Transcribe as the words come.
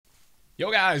Yo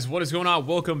guys, what is going on?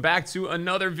 Welcome back to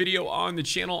another video on the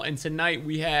channel, and tonight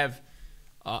we have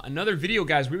another video,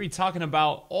 guys. We're going to be talking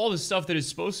about all the stuff that is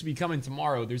supposed to be coming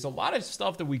tomorrow. There's a lot of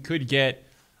stuff that we could get.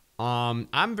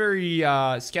 I'm very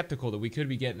skeptical that we could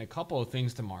be getting a couple of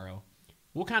things tomorrow.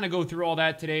 We'll kind of go through all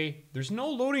that today. There's no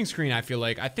loading screen, I feel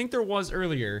like. I think there was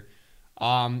earlier.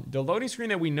 The loading screen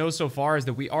that we know so far is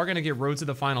that we are going to get Road to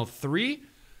the Final 3.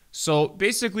 So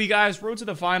basically, guys, Road to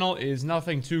the Final is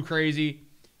nothing too crazy.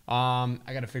 I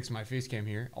gotta fix my face cam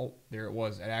here. Oh, there it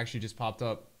was. It actually just popped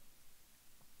up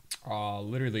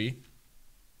literally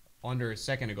under a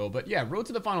second ago. But yeah, Road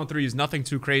to the Final 3 is nothing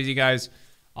too crazy, guys.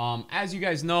 As you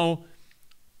guys know,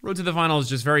 Road to the Final is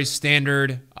just very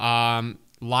standard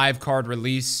live card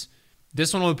release.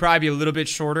 This one will probably be a little bit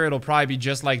shorter. It'll probably be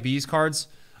just like these cards.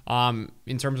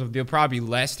 In terms of, there'll probably be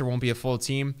less. There won't be a full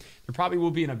team. There probably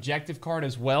will be an objective card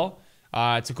as well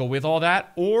to go with all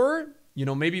that. Or, you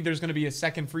know, maybe there's going to be a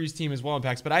second freeze team as well in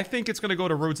packs. But I think it's going to go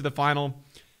to Road to the Final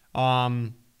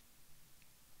in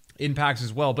packs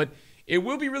as well. But it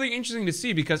will be really interesting to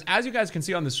see because, as you guys can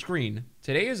see on the screen,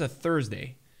 today is a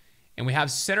Thursday. And we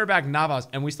have center back Navas.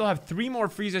 And we still have 3 more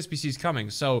freeze SBCs coming.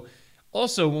 So,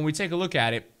 also, when we take a look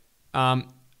at it,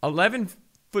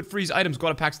 11-foot freeze items go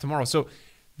out of packs tomorrow. So,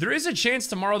 there is a chance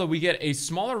tomorrow that we get a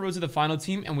smaller Road to the Final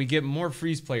team and we get more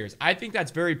freeze players. I think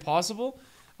that's very possible.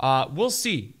 We'll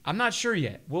see. I'm not sure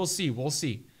yet. We'll see. We'll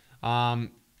see. I'm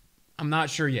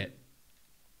not sure yet.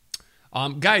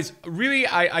 Guys, really,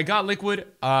 I got liquid,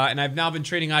 and I've now been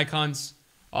trading icons.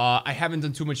 I haven't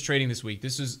done too much trading this week.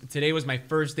 Today was my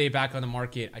first day back on the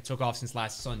market. I took off since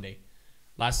last Sunday.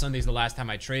 Last Sunday is the last time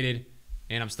I traded,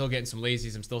 and I'm still getting some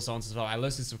lazies. I'm still selling some stuff. I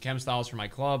listed some chem styles for my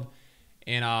club,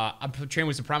 and I'm trading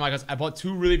with some prime icons. I bought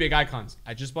 2 really big icons.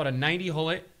 I just bought a 90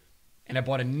 Hullet, and I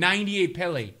bought a 98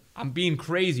 Pele. I'm being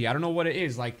crazy. I don't know what it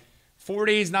is. Like, 4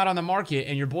 days not on the market,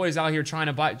 and your boy's out here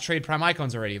trying to trade prime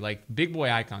icons already, like big boy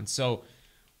icons. So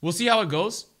we'll see how it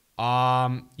goes.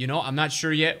 You know, I'm not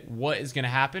sure yet what is going to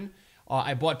happen.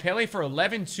 I bought Pele for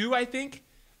 11.2, I think,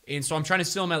 and so I'm trying to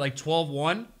sell him at like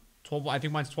 12.1. I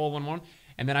think mine's 12.11.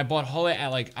 And then I bought Hullet at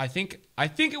like I think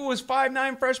it was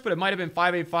 5.9 fresh, but it might have been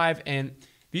 5.85. And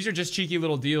these are just cheeky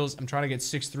little deals. I'm trying to get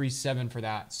 6.37 for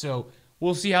that. So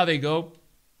we'll see how they go.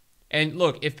 And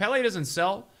look, if Pele doesn't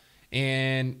sell,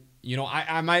 and, you know,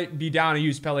 I might be down to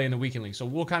use Pele in the weekend league. So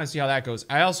we'll kind of see how that goes.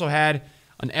 I also had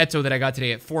an Eto that I got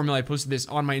today at 4 mil. I posted this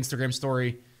on my Instagram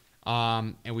story.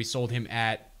 And we sold him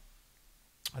at,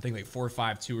 I think, like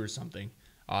 4.52 or something.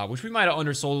 Which we might have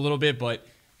undersold a little bit. But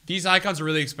these icons are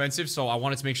really expensive, so I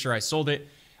wanted to make sure I sold it.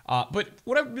 But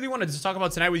what I really wanted to talk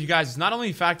about tonight with you guys is not only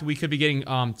the fact that we could be getting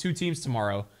 2 teams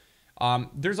tomorrow.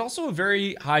 There's also a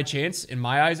very high chance, in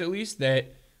my eyes at least,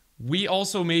 that we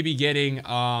also may be getting,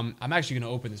 I'm actually going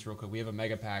to open this real quick. We have a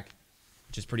mega pack,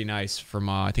 which is pretty nice from,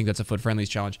 I think that's a Foot Friendlies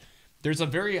challenge. There's a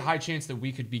very high chance that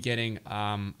we could be getting,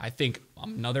 I think,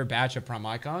 another batch of Prime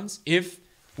Icons. If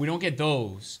we don't get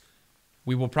those,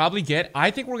 we will probably get,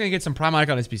 I think we're going to get some Prime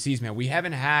Icon SBCs, man. We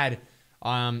haven't had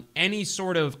any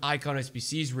sort of Icon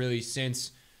SBCs really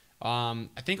since, I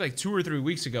think like 2 or 3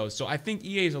 weeks ago. So I think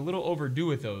EA is a little overdue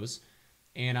with those.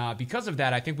 And because of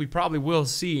that, I think we probably will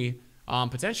see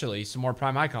potentially some more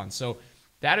prime icons. So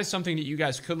that is something that you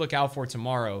guys could look out for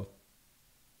tomorrow.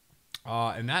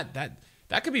 And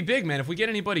that could be big, man. If we get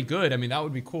anybody good, I mean, that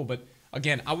would be cool. But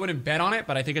again, I wouldn't bet on it,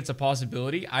 but I think it's a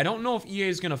possibility. I don't know if EA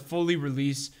is going to fully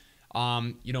release,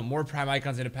 you know, more prime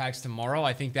icons into packs tomorrow.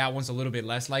 I think that one's a little bit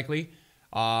less likely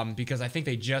because I think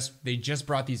they just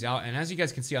brought these out. And as you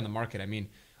guys can see on the market, I mean,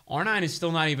 R9 is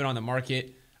still not even on the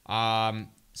market.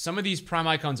 Some of these prime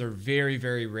icons are very,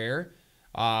 very rare.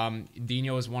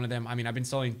 Dino is one of them. I mean, I've been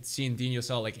seeing Dino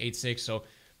sell like 8.6. So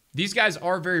these guys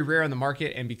are very rare on the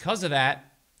market. And because of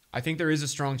that, I think there is a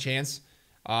strong chance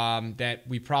that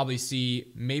we probably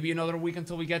see maybe another week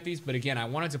until we get these. But again, I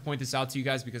wanted to point this out to you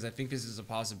guys because I think this is a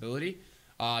possibility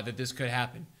that this could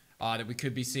happen. That we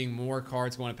could be seeing more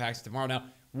cards going to packs tomorrow. Now,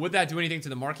 would that do anything to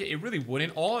the market? It really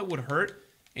wouldn't. All it would hurt,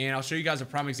 and I'll show you guys a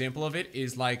prime example of it,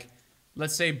 is like,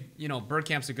 let's say, you know,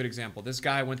 Bergkamp's a good example. This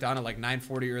guy went down to like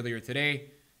 940 earlier today.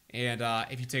 And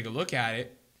if you take a look at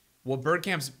it, what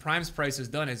Bergkamp's primes price has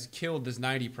done is killed this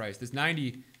 90 price. This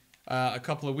 90 a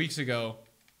couple of weeks ago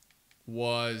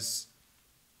was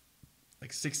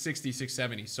like 660,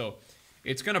 670. So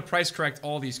it's going to price correct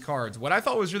all these cards. What I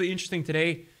thought was really interesting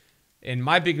today, and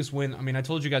my biggest win, I mean, I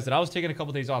told you guys that I was taking a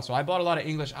couple days off. So I bought a lot of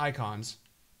English icons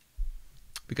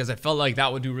because I felt like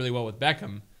that would do really well with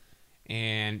Beckham.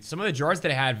 And some of the jars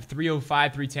that I had,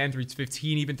 305, 310,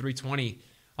 315, even 320,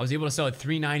 I was able to sell at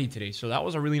 390 today. So that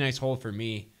was a really nice hold for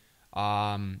me,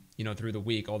 you know, through the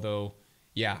week. Although,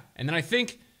 yeah. And then I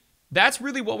think that's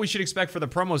really what we should expect for the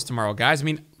promos tomorrow, guys. I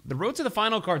mean, the road to the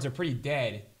final cards are pretty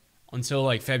dead until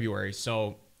like February.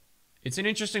 So it's an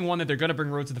interesting one that they're going to bring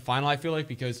road to the final, I feel like,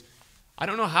 because I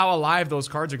don't know how alive those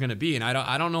cards are going to be. And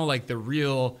I don't know like the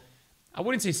real, I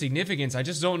wouldn't say significance. I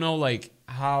just don't know like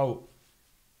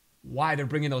why they're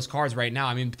bringing those cards right now.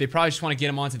 I mean, they probably just want to get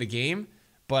them onto the game,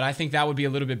 but I think that would be a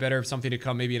little bit better if something to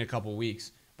come maybe in a couple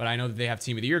weeks. But I know that they have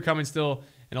Team of the Year coming still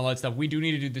and all that stuff. We do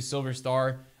need to do the Silver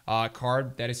Star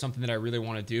card. That is something that I really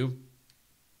want to do.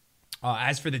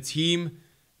 As for the team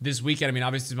this weekend, I mean,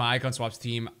 obviously it's my Icon Swaps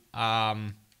team.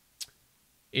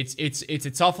 It's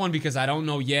a tough one because I don't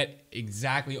know yet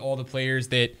exactly all the players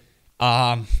that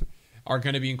are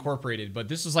going to be incorporated. But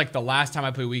this was like the last time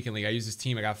I played Weekend League. I used this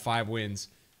team. I got 5 wins.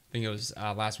 I think it was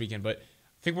last weekend. But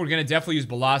I think we're going to definitely use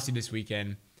Velocity this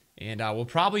weekend. And we'll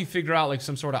probably figure out like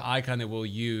some sort of icon that we'll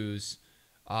use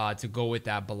to go with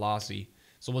that Velocity.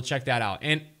 So we'll check that out.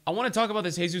 And I want to talk about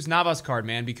this Jesus Navas card,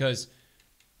 man, because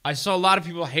I saw a lot of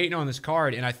people hating on this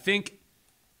card. And I think,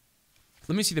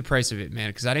 let me see the price of it, man,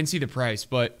 because I didn't see the price.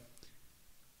 But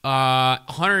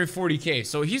 140K.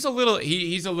 So he's a little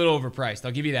overpriced.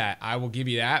 I'll give you that. I will give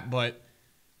you that. But,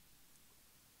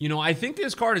 you know, I think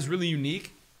this card is really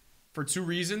unique for 2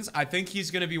 reasons. I think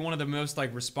he's going to be one of the most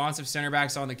like responsive center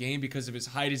backs on the game because of his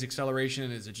height, his acceleration,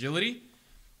 and his agility.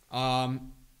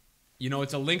 You know,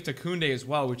 it's a link to Koundé as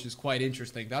well, which is quite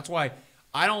interesting. That's why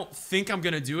I don't think I'm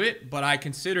going to do it, but I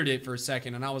considered it for a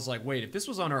second, and I was like, wait, if this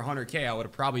was under 100K, I would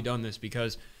have probably done this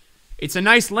because it's a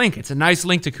nice link. It's a nice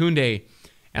link to Koundé,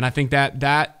 and I think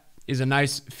that is a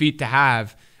nice feat to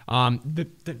have. The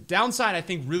downside, I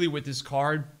think, really with this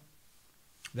card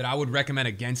that I would recommend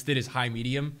against it is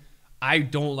high-medium. I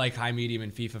don't like high-medium in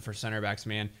FIFA for center backs,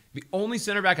 man. The only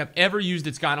center back I've ever used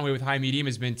that's gotten away with high-medium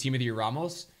has been Team of the Year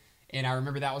Ramos. And I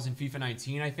remember that was in FIFA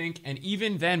 19, I think. And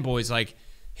even then, boys, like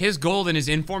his gold and his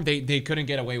inform, they couldn't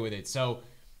get away with it. So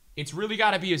it's really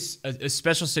got to be a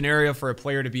special scenario for a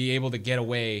player to be able to get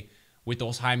away with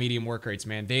those high-medium work rates,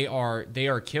 man. They are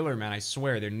killer, man. I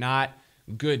swear. They're not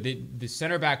good. The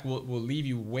center back will leave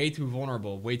you way too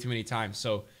vulnerable way too many times.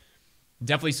 So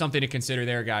definitely something to consider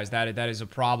there, guys. That is a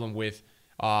problem with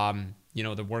you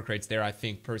know, the work rates there. I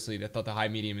think personally, I thought the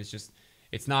high-medium is just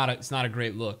it's not a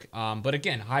great look. But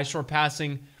again, high short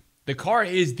passing. The card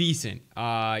is decent.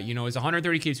 You know, is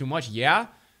 130K too much? Yeah,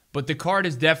 but the card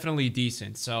is definitely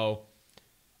decent. So,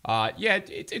 yeah,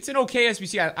 it's an okay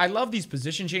SBC. I love these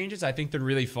position changes. I think they're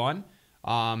really fun.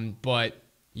 But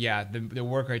yeah, the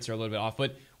work rates are a little bit off.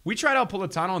 But we tried out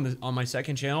Politano on my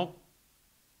second channel,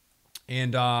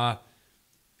 and a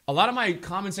lot of my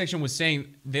comment section was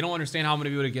saying they don't understand how I'm going to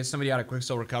be able to get somebody out of quick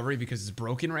soul recovery because it's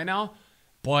broken right now.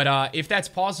 But if that's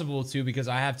possible too, because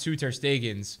I have 2 Ter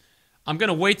Stegens, I'm going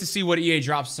to wait to see what EA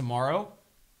drops tomorrow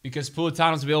because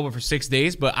Politano's available for 6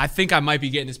 days. But I think I might be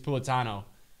getting this Politano.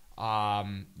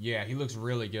 Yeah, he looks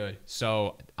really good.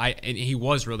 So and he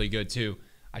was really good too.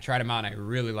 I tried him out and I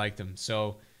really liked him.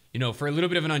 So, you know, for a little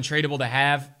bit of an untradeable to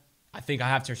have, I think I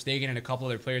have Ter Stegen and a couple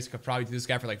other players could probably do this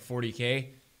guy for like 40K.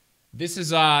 This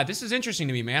is interesting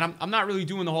to me, man. I'm not really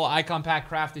doing the whole icon pack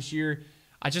craft this year.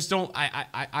 I just don't.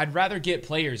 I'd rather get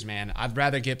players, man. I'd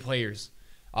rather get players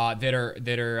that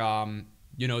are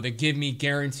you know, that give me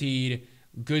guaranteed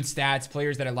good stats.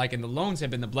 Players that I like, and the loans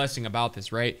have been the blessing about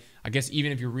this, right? I guess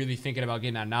even if you're really thinking about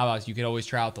getting out Navas, you could always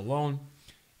try out the loan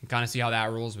and kind of see how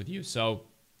that rolls with you. So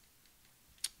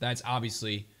that's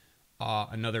obviously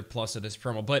another plus of this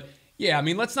promo. But yeah, I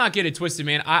mean, let's not get it twisted,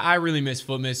 man. I really miss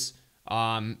Footmas.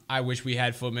 I wish we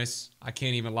had Footmas. I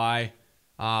can't even lie.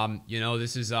 You know,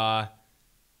 this is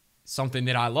something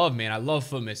that I love, man. I love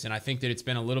Footmas, and I think that it's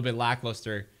been a little bit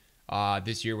lackluster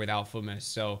this year without Footmas.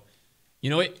 So, you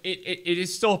know, it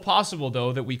is still possible,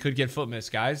 though, that we could get Footmas,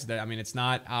 guys. I mean, it's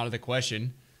not out of the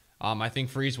question. I think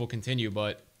Freeze will continue,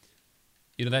 but,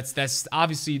 you know, that's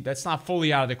obviously, that's not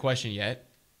fully out of the question yet.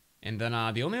 And then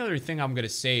the only other thing I'm going to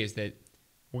say is that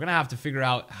we're going to have to figure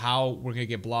out how we're going to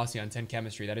get Blossy on 10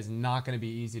 chemistry. That is not going to be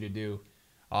easy to do.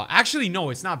 Actually, no,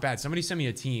 it's not bad. Somebody sent me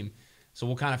a team, so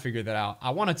we'll kind of figure that out.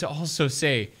 I wanted to also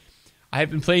say, I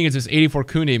have been playing against this 84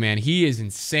 Koundé, man. He is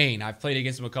insane. I've played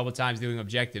against him a couple of times doing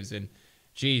objectives, and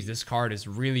geez, this card is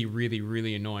really, really,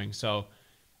 really annoying. So,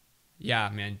 yeah,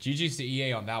 man, GG's to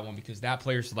EA on that one because that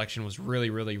player selection was really,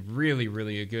 really, really,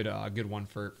 really a good one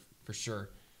for sure.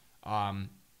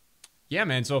 Yeah,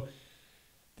 man, so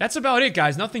that's about it,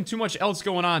 guys. Nothing too much else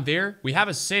going on there. We have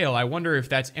a sale. I wonder if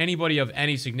that's anybody of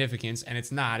any significance, and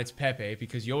it's not. It's Pepe,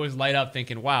 because you always light up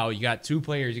thinking, wow, you got 2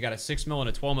 players. You got a 6 mil and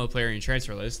a 12 mil player in your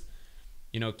transfer list.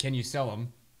 You know, can you sell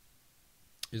them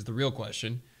is the real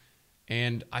question.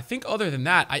 And I think other than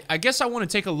that, I guess I want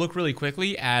to take a look really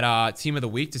quickly at Team of the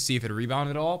Week to see if it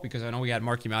rebounded at all, because I know we had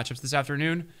marquee matchups this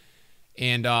afternoon.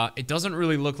 And it doesn't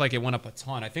really look like it went up a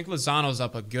ton. I think Lozano's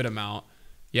up a good amount.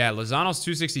 Yeah, Lozano's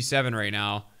 267 right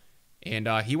now. And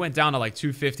he went down to like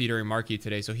 250 during marquee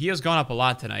today. So he has gone up a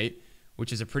lot tonight,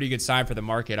 which is a pretty good sign for the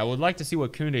market. I would like to see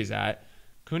what Koundé's at.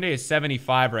 Koundé is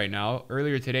 75 right now.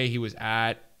 Earlier today, he was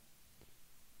at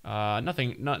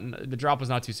the drop was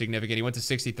not too significant. He went to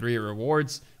 63 at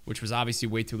rewards, which was obviously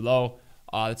way too low.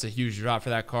 That's a huge drop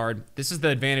for that card. This is the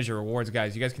advantage of rewards,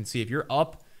 guys. You guys can see if you're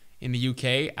up in the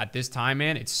UK at this time,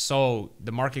 man,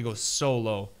 the market goes so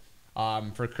low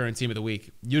for current team of the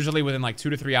week. Usually within like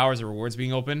 2 to 3 hours of rewards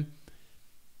being open.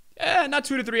 Not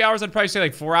 2 to 3 hours. I'd probably say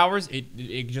like 4 hours.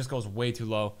 It just goes way too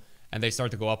low, and they start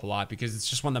to go up a lot because it's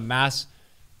just when the mass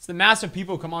of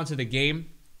people come onto the game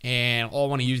and all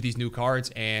want to use these new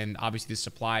cards, and obviously the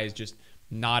supply is just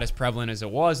not as prevalent as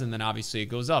it was, and then obviously it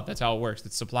goes up. That's how it works.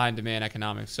 It's supply and demand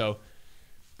economics. So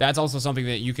that's also something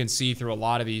that you can see through a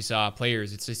lot of these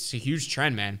players. It's a huge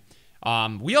trend, man.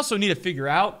 We also need to figure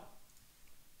out,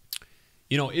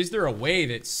 is there a way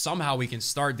that somehow we can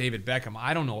start David Beckham?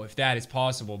 I don't know if that is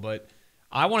possible, but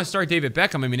I want to start David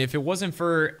Beckham. I mean, if it wasn't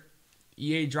for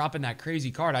EA dropping that crazy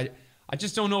card, I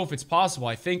just don't know if it's possible.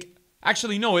 I think,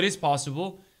 actually, no, it is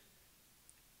possible.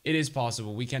 It is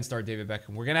possible. We can start David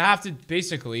Beckham. We're going to have to,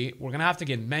 basically, we're going to have to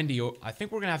get Mendy. I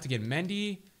think we're going to have to get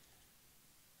Mendy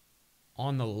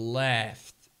on the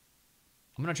left.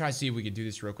 I'm going to try to see if we can do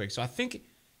this real quick. So I think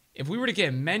if we were to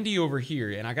get Mendy over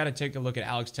here, and I got to take a look at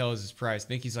Alex Telles' price. I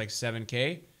think he's like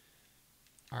 7K.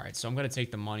 All right, so I'm going to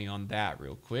take the money on that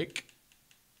real quick.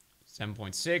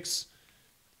 7.6.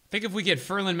 I think if we get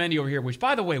Ferland Mendy over here, which,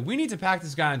 by the way, we need to pack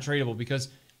this guy untradeable because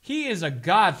he is a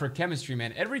god for chemistry,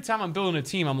 man. Every time I'm building a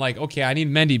team, I'm like, okay, I need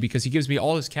Mendy because he gives me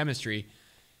all his chemistry.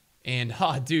 And,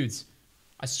 dudes,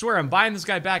 I swear I'm buying this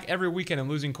guy back every weekend and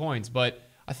losing coins. But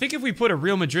I think if we put a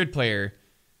Real Madrid player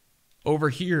over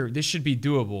here, this should be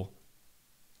doable.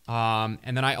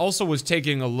 And then I also was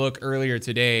taking a look earlier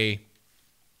today.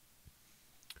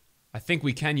 I think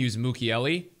we can use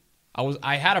Mukiele.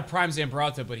 I had a Prime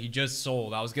Zambrata, but he just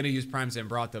sold. I was gonna use Prime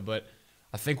Zambrata, but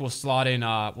I think we'll slot in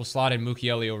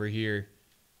Mukiele over here.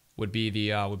 Would be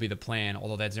the plan.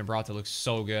 Although that Zambrata looks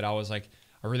so good, I was like,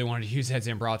 I really wanted to use that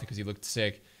Zambrata because he looked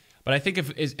sick. But I think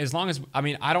as long as, I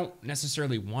mean, I don't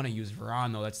necessarily want to use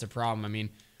Varane though. That's the problem. I mean,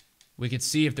 we could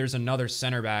see if there's another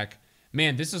center back.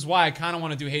 Man, this is why I kind of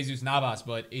want to do Jesus Navas,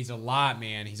 but he's a lot,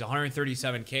 man. He's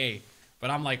 137K. But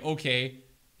I'm like, okay,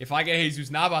 if I get Jesus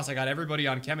Navas, I got everybody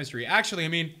on chemistry. Actually, I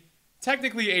mean,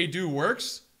 technically Adu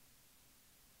works.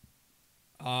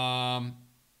 No,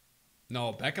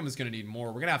 Beckham is going to need more.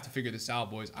 We're going to have to figure this out,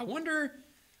 boys. I wonder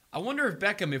if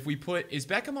Beckham, is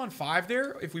Beckham on 5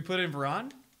 there if we put in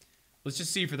Varane? Let's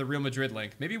just see for the Real Madrid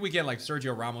link. Maybe we get like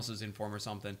Sergio Ramos' inform or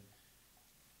something.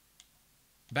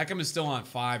 Beckham is still on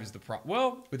 5 is the pro.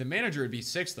 Well, with the manager, it'd be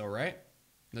 6 though, right?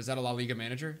 Is that a La Liga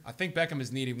manager? I think Beckham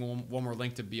is needing one more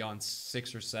link to be on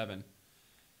 6 or 7.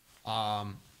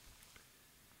 It's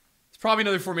probably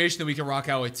another formation that we can rock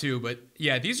out with too. But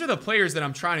yeah, these are the players that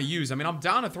I'm trying to use. I mean, I'm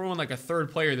down to throw in like a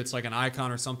third player that's like an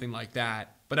icon or something like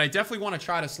that. But I definitely want to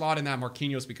try to slot in that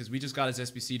Marquinhos because we just got his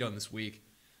SBC done this week.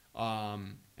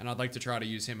 And I'd like to try to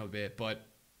use him a bit. But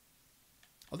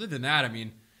other than that, I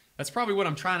mean, that's probably what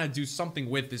I'm trying to do something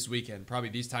with this weekend. Probably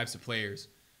these types of players.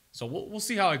 So we'll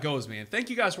see how it goes, man. Thank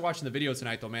you guys for watching the video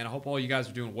tonight, though, man. I hope all you guys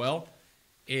are doing well.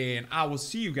 And I will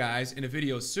see you guys in a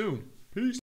video soon. Peace.